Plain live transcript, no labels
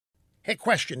Hey,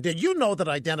 question. Did you know that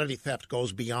identity theft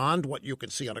goes beyond what you can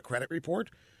see on a credit report?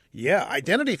 Yeah,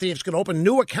 identity thieves can open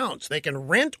new accounts. They can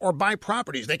rent or buy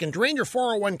properties. They can drain your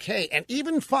 401k and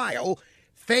even file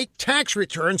fake tax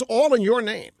returns all in your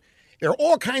name. There are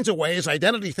all kinds of ways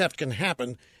identity theft can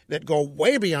happen that go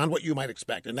way beyond what you might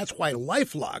expect. And that's why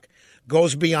LifeLock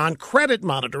goes beyond credit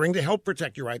monitoring to help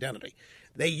protect your identity.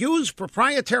 They use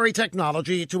proprietary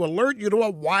technology to alert you to a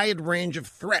wide range of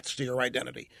threats to your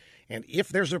identity. And if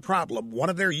there's a problem, one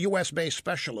of their U.S.-based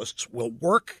specialists will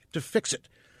work to fix it.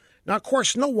 Now, of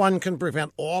course, no one can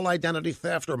prevent all identity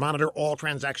theft or monitor all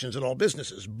transactions at all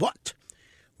businesses. But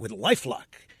with LifeLock,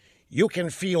 you can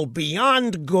feel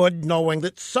beyond good knowing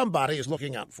that somebody is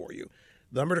looking out for you.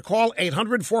 The number to call,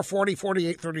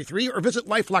 800-440-4833, or visit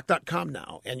lifelock.com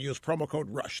now and use promo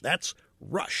code RUSH. That's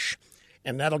RUSH.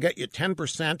 And that'll get you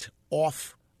 10%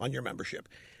 off on your membership.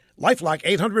 LifeLock,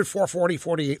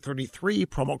 800-440-4833,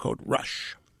 promo code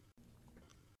RUSH.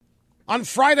 On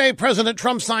Friday, President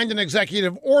Trump signed an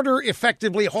executive order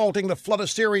effectively halting the flood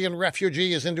of Syrian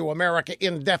refugees into America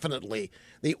indefinitely.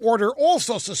 The order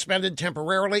also suspended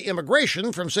temporarily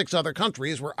immigration from 6 other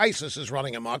countries where ISIS is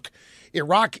running amok: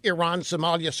 Iraq, Iran,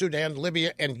 Somalia, Sudan,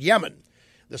 Libya, and Yemen.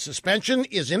 The suspension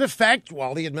is in effect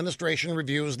while the administration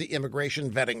reviews the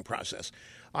immigration vetting process.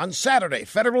 On Saturday,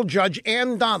 federal judge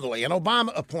Ann Donnelly, an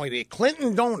Obama appointee,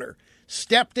 Clinton donor,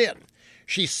 stepped in.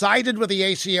 She sided with the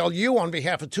ACLU on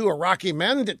behalf of 2 Iraqi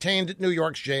men detained at New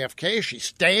York's JFK. She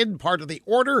stayed part of the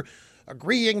order,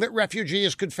 agreeing that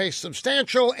refugees could face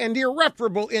substantial and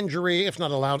irreparable injury if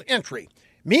not allowed entry.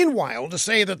 Meanwhile, to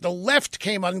say that the left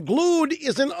came unglued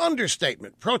is an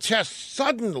understatement. Protests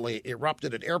suddenly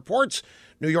erupted at airports.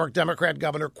 New York Democrat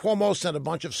Governor Cuomo sent a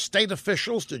bunch of state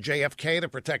officials to JFK to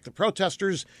protect the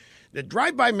protesters. The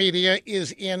drive-by media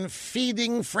is in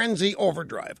feeding frenzy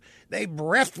overdrive. They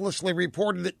breathlessly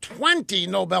reported that 20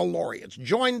 Nobel laureates,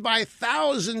 joined by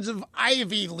thousands of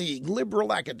Ivy League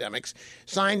liberal academics,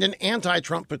 signed an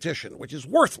anti-Trump petition, which is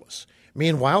worthless.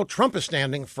 Meanwhile, Trump is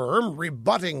standing firm,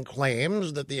 rebutting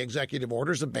claims that the executive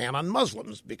order is a ban on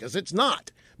Muslims, because it's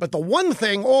not. But the one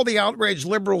thing all the outraged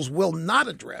liberals will not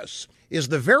address is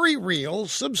the very real,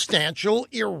 substantial,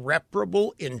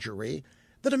 irreparable injury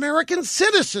that American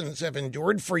citizens have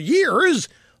endured for years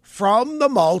from the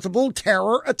multiple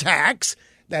terror attacks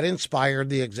that inspired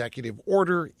the executive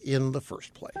order in the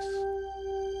first place.